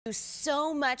do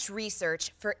so much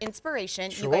research for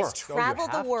inspiration. Sure. You guys travel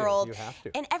the world. You have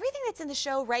to. And everything that's in the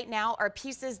show right now are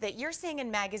pieces that you're seeing in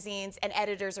magazines, and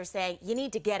editors are saying, you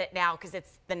need to get it now because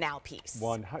it's the now piece.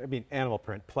 I mean, animal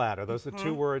print, plaid. Are those the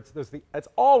two words? That's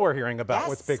all we're hearing about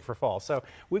what's big for fall. So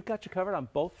we've got you covered on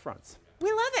both fronts. We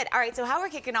love it. All right, so how we're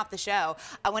kicking off the show,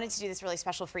 I wanted to do this really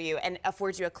special for you and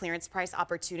afford you a clearance price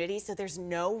opportunity. So there's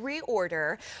no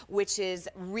reorder, which is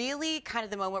really kind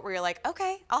of the moment where you're like,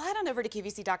 okay, I'll head on over to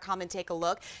QVC.com and take a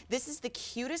look. This is the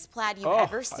cutest plaid you've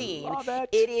ever seen. I love it.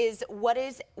 It is what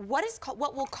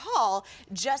we'll call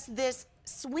just this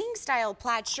swing style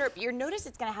plaid shirt. You'll notice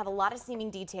it's going to have a lot of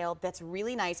seaming detail that's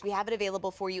really nice. We have it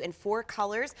available for you in 4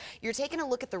 colors. You're taking a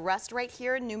look at the rust right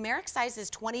here. Numeric size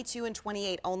is 22 and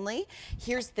 28 only.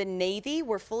 Here's the navy.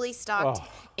 We're fully stocked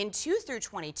in 2 through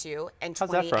 22 and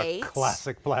 28. How's that for a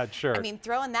classic plaid shirt? I mean,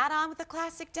 throwing that on with a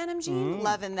classic denim jean,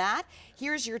 loving that.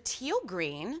 Here's your teal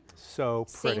green. So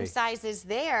pretty. Same sizes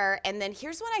there. And then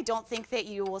here's one I don't think that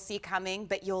you will see coming,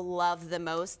 but you'll love the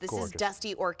most. This is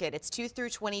Dusty Orchid. It's 2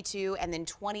 through 22 and then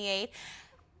 28.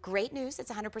 Great news,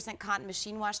 it's 100% cotton,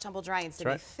 machine wash, tumble dry, and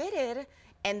semi fitted,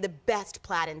 and the best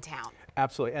plaid in town.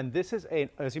 Absolutely, and this is,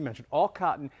 as you mentioned, all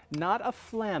cotton, not a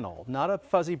flannel, not a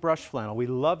fuzzy brush flannel. We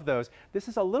love those. This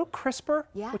is a little crisper,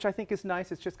 which I think is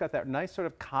nice. It's just got that nice sort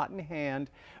of cotton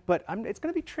hand, but it's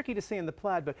going to be tricky to see in the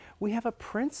plaid, but we have a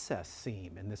princess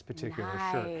seam in this particular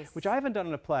shirt, which I haven't done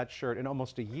in a plaid shirt in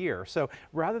almost a year. So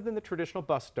rather than the traditional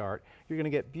bust dart, you're going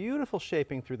to get beautiful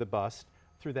shaping through the bust,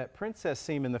 through that princess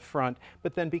seam in the front,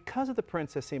 but then because of the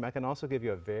princess seam, I can also give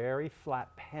you a very flat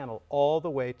panel all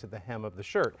the way to the hem of the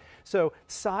shirt. So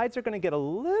sides are going to get a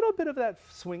little bit of that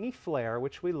swingy flare,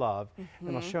 which we love,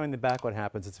 and I'll show you in the back what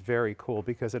happens. It's very cool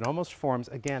because it almost forms,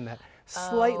 again, that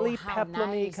slightly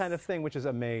peplum-y kind of thing, which is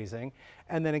amazing.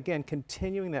 And then again,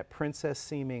 continuing that princess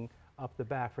seaming up the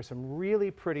back for some really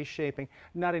pretty shaping,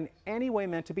 not in any way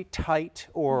meant to be tight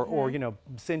or you know,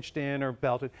 cinched in or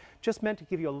belted, just meant to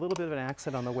give you a little bit of an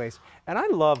accent on the waist. And I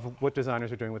love what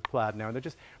designers are doing with plaid now. They're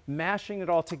just mashing it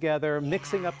all together,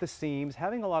 mixing up the seams,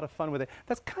 having a lot of fun with it.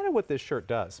 That's kind of what this shirt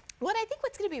does. What I think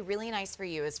what's going to be really nice for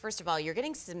you is, first of all, you're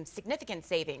getting some significant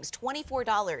savings.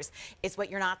 $24 is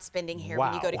what you're not spending here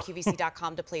when you go to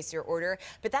QVC.com to place your order.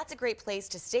 But that's a great place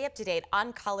to stay up to date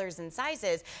on colors and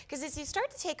sizes, because as you start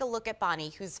to take a look at Bonnie,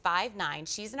 who's 5'9",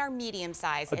 she's in our medium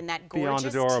size in that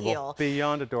gorgeous teal.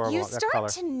 Beyond adorable. You start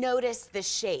to notice the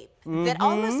shape that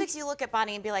almost makes you look at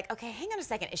Bonnie and be like, okay, hang on a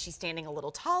second, is she standing a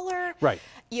little taller? Right.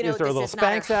 You know, is there a little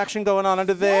Spanx action going on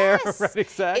under there? Right,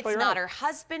 exactly. It's not her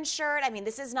husband's shirt. I mean,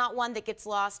 this is not one that gets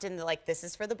lost in the, like, this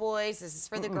is for the boys, this is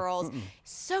for the girls.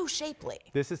 So shapely.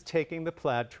 This is taking the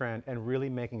plaid trend and really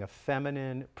making a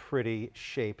feminine, pretty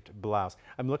shaped blouse.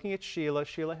 I'm looking at Sheila.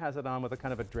 Sheila has it on with a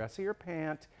kind of a dressier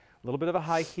pant, a little bit of a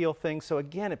high heel thing, so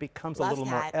again, it becomes a little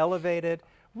more elevated.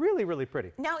 Really, really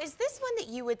pretty. Now, is this one that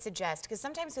you would suggest? Because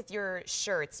sometimes with your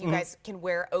shirts, you guys can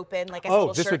wear open, like a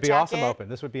little shirt jacket. Oh, this would be awesome open.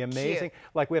 This would be amazing. Cute.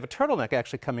 Like we have a turtleneck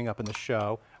actually coming up in the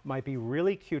show. Might be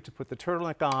really cute to put the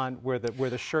turtleneck on where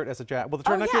the shirt as a jacket. Well, the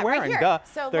turtleneck you're wearing, duh.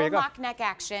 So there little mock neck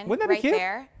action. Wouldn't that be cute?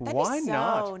 There. Why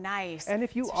not? So nice. And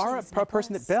if you are a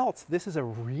person that belts, this is a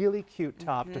really cute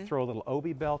top to throw a little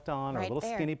obi belt on or a little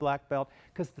skinny black belt,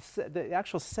 because the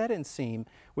actual set-in seam,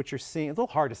 which you're seeing, it's a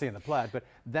little hard to see in the plaid, but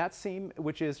that seam,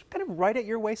 which is kind of right at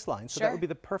your waistline, so that would be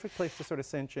the perfect place to sort of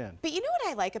cinch in. But you know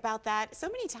what I like about that? So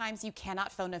many times you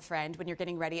cannot phone a friend when you're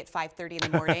getting ready at 5:30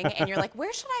 in the morning, and you're like,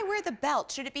 where should I wear the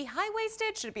belt? Should it be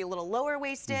high-waisted? Should it be a little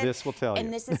lower-waisted? This will tell you.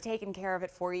 And this is taking care of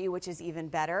it for you, which is even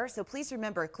better. So please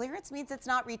remember, clearance means it's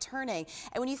not returning.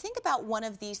 And when you think about one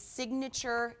of the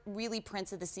signature, really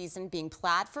prints of the season being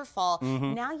plaid for fall,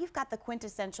 now you've got the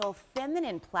quintessential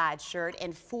feminine plaid shirt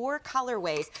in 4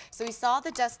 colorways. So we saw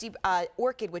the Dusty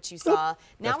Orchid, which you saw.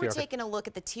 Now we're taking a look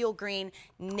at the teal green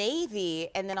navy,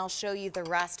 and then I'll show you the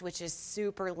rust, which is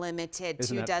super limited,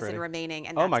 2 dozen remaining,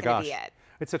 and that's going to be it.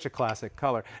 It's such a classic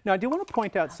color. Now, I do want to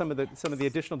point out some of the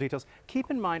additional details.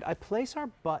 Keep in mind, I place our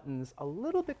buttons a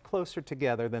little bit closer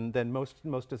together than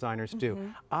most designers do.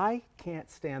 I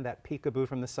can't stand that peekaboo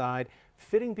from the side,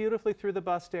 fitting beautifully through the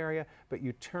bust area, but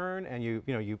you turn and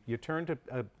you turn to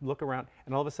look around,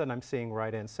 and all of a sudden I'm seeing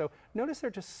right in. So notice they're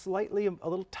just slightly a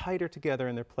little tighter together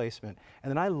in their placement.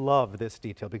 And then I love this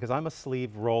detail because I'm a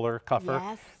sleeve roller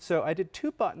cuffer. So I did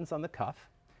 2 buttons on the cuff,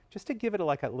 just to give it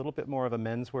like a little bit more of a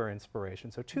menswear inspiration.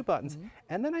 So 2 buttons,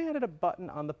 and then I added a button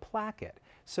on the placket.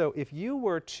 So if you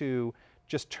were to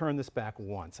just turn this back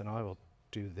once, and I will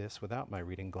do this without my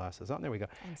reading glasses on, there we go.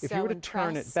 If you were to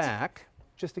turn it back,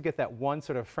 just to get that one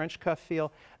sort of French cuff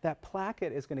feel, that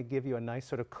placket is going to give you a nice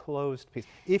sort of closed piece.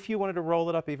 If you wanted to roll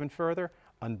it up even further,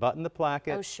 unbutton the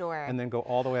placket, oh, sure, and then go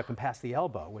all the way up and past the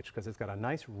elbow, because it's got a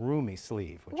nice roomy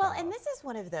sleeve. Well, and this is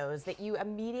one of those that you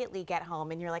immediately get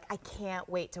home and you're like, I can't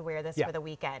wait to wear this for the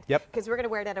weekend. Yep. Because we're going to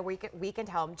wear it at a weekend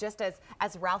home, just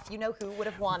as Ralph, you know who would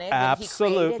have wanted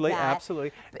absolutely, when he created that.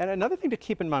 Absolutely. And another thing to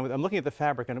keep in mind, I'm looking at the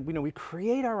fabric, and we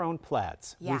create our own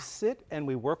plaids. Yeah. We sit and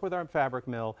we work with our fabric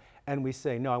mill, and we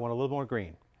say, no, I want a little more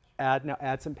green. Now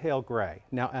add some pale gray.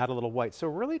 Now add a little white. So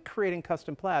really creating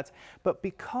custom plaids. But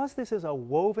because this is a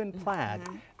woven plaid,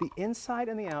 the inside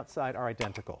and the outside are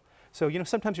identical. So,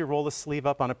 sometimes you roll the sleeve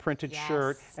up on a printed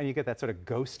shirt and you get that sort of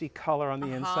ghosty color on the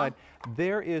inside.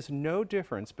 There is no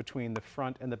difference between the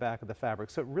front and the back of the fabric.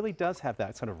 So it really does have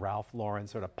that sort of Ralph Lauren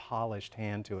sort of polished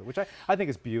hand to it, which I think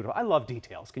is beautiful. I love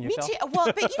details. Can you tell? Me too. Well,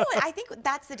 but you know what? I think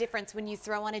that's the difference when you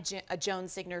throw on a Joan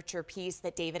signature piece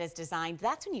that David has designed.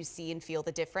 That's when you see and feel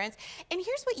the difference. And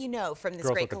here's what you know from this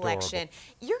great collection.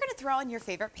 You're going to throw on your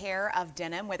favorite pair of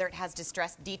denim, whether it has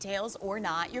distressed details or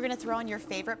not. You're going to throw on your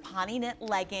favorite Ponte knit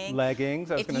leggings, I was going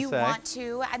to say. If you want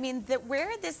to. I mean,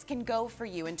 where this can go for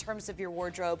you in terms of your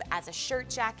wardrobe as a shirt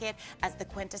jacket, as the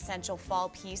quintessential fall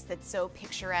piece that's so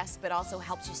picturesque but also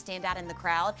helps you stand out in the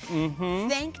crowd.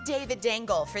 Thank David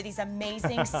Dangle for these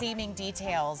amazing seaming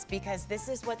details, because this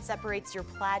is what separates your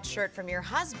plaid shirt from your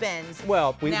husband's.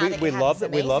 Well, we love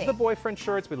the boyfriend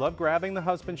shirts. We love grabbing the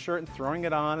husband shirt and throwing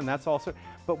it on, and that's also.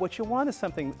 But what you want is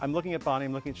something. I'm looking at Bonnie.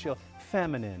 I'm looking at Sheila.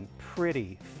 Feminine,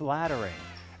 pretty, flattering.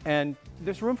 And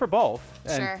there's room for both.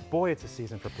 And boy, it's a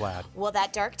season for plaid. Well,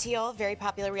 that dark teal, very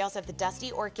popular. We also have the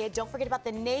dusty orchid. Don't forget about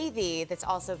the navy, that's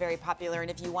also very popular.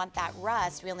 And if you want that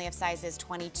rust, we only have sizes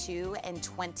 22 and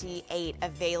 28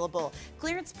 available.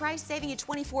 Clearance price saving you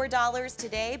 $24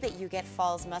 today, but you get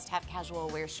fall's must-have casual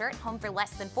wear shirt home for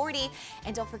less than $40.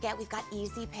 And don't forget, we've got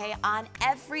easy pay on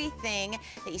everything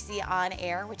that you see on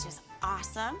air, which is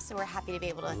awesome. So we're happy to be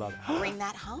able to bring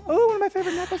that home. Oh, one of my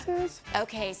favorite necklaces.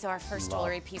 Okay, so our first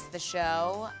jewelry piece of the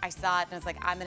show, I saw it and I was like, I'm gonna